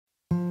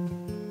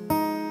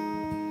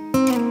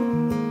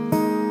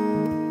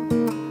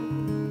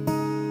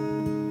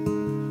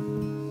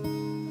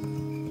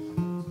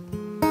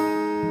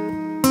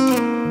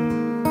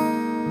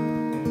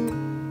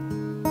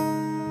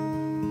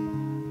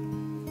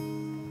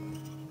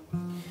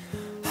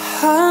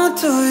How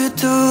do you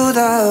do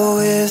that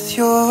with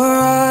your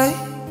eyes?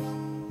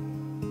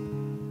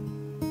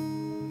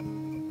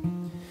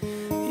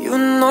 You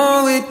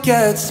know it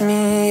gets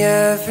me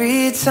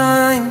every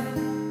time.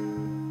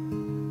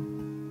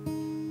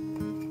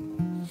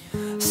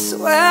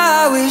 Swear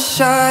I wish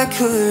I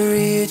could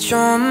read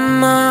your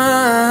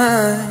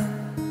mind,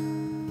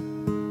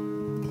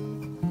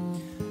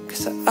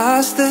 'cause I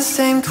ask the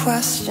same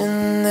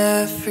question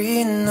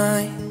every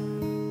night.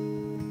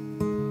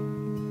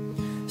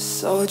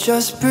 So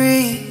just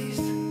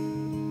breathe.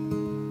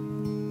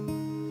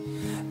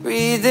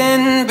 Breathe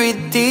in,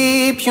 breathe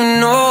deep, you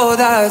know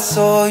that's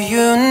all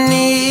you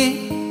need.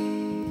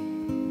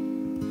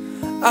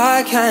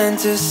 I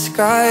can't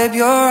describe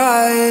your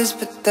eyes,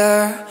 but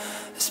they're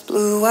as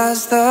blue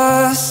as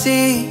the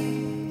sea.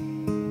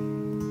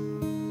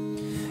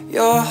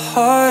 Your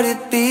heart,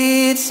 it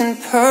beats in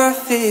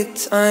perfect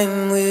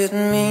time with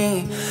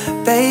me.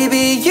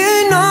 Baby, you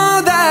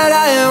know that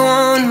I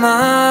want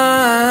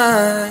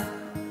mine.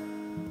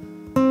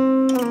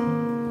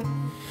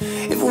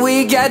 If we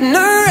get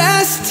no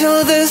rest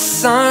till the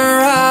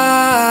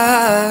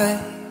sunrise,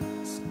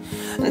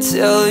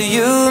 until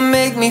you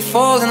make me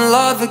fall in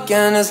love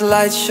again as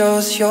light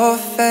shows your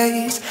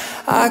face,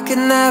 I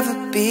could never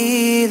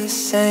be the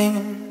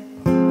same.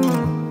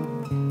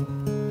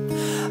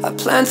 I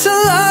plan to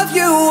love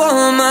you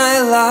all my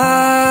life,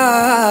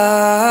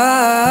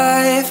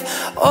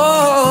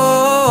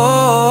 oh,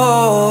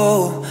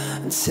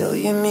 until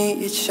you meet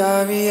your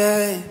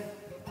chariot.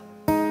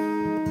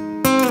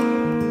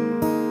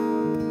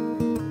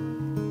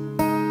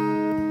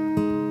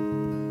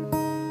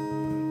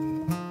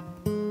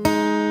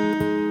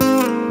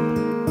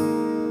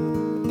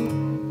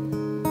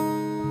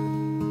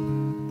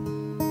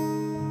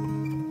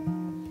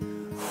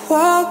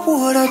 What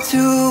would I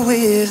do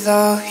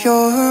without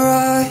your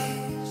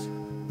eyes?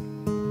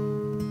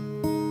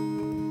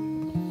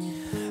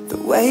 The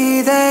way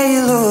they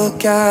look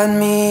at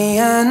me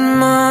and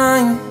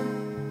mine,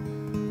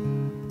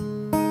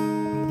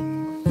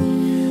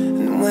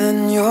 and when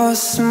your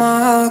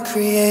smile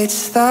creates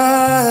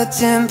that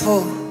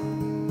dimple,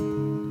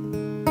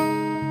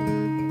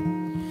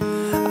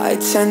 I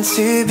tend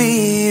to be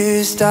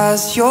used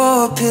as your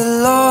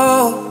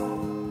pillow.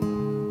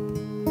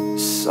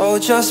 So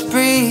just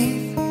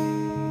breathe.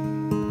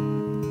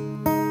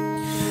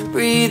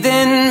 Breathe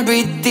in,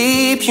 breathe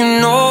deep, you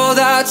know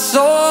that's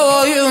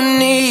all you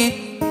need.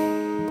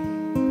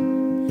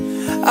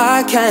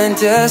 I can't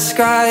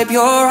describe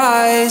your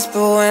eyes,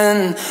 but when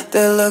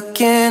they're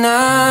looking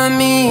at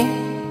me,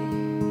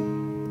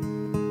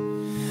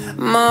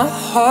 my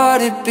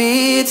heart, it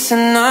beats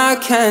and I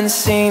can't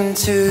seem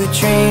to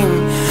dream.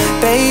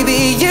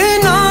 Baby, you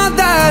know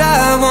that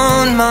I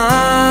want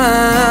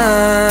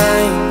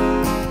mine.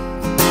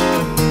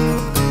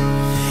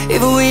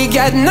 If we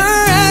get no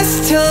rest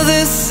till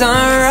the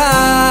sunrise,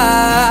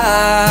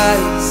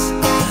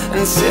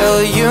 until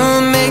you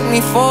make me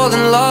fall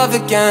in love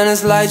again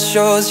as light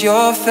shows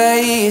your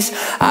face,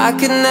 I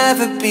could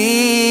never be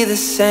the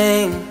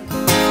same.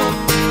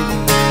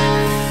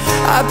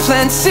 I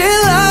plan to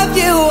love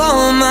you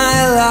all my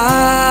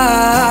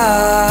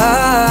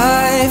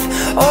life,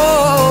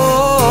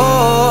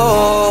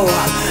 oh,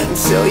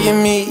 until you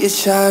meet your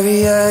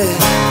chariot.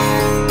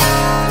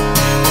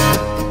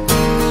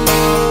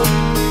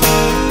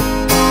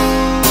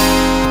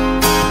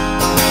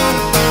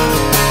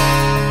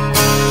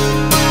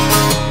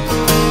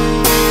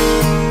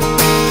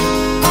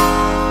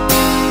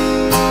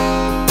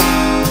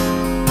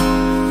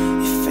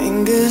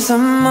 Of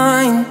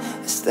mine,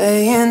 as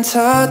they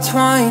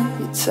intertwine,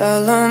 you're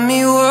telling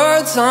me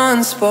words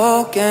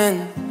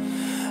unspoken.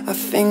 Our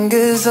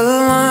fingers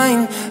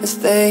align as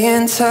they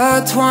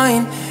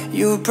intertwine.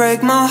 You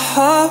break my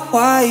heart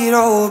wide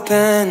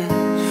open.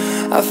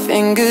 Our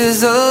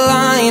fingers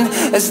align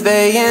as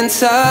they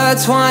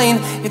intertwine.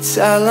 You're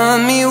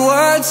telling me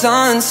words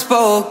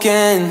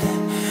unspoken.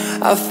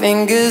 Our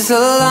fingers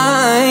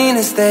align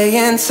as they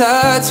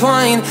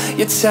intertwine.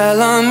 You're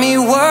telling me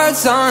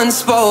words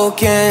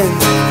unspoken.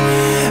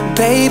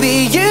 Baby,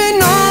 you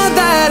know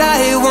that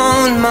I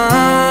want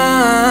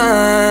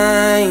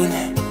mine.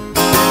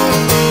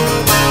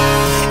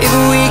 If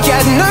we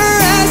get no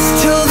rest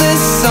till the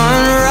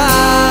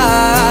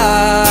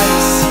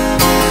sunrise,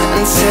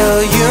 until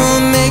you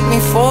make me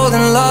fall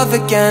in love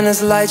again as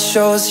light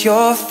shows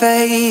your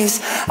face,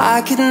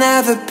 I could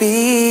never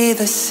be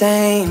the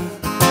same.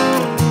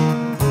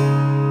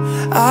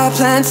 I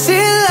plan to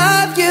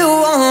love you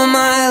all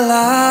my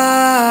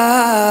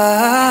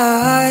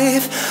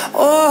life,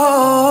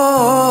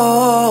 oh,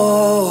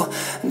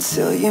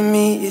 until you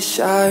meet your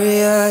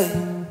chariot.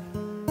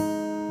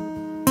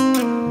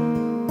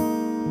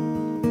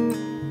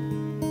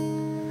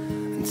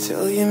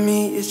 Until you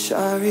meet your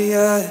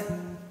chariot.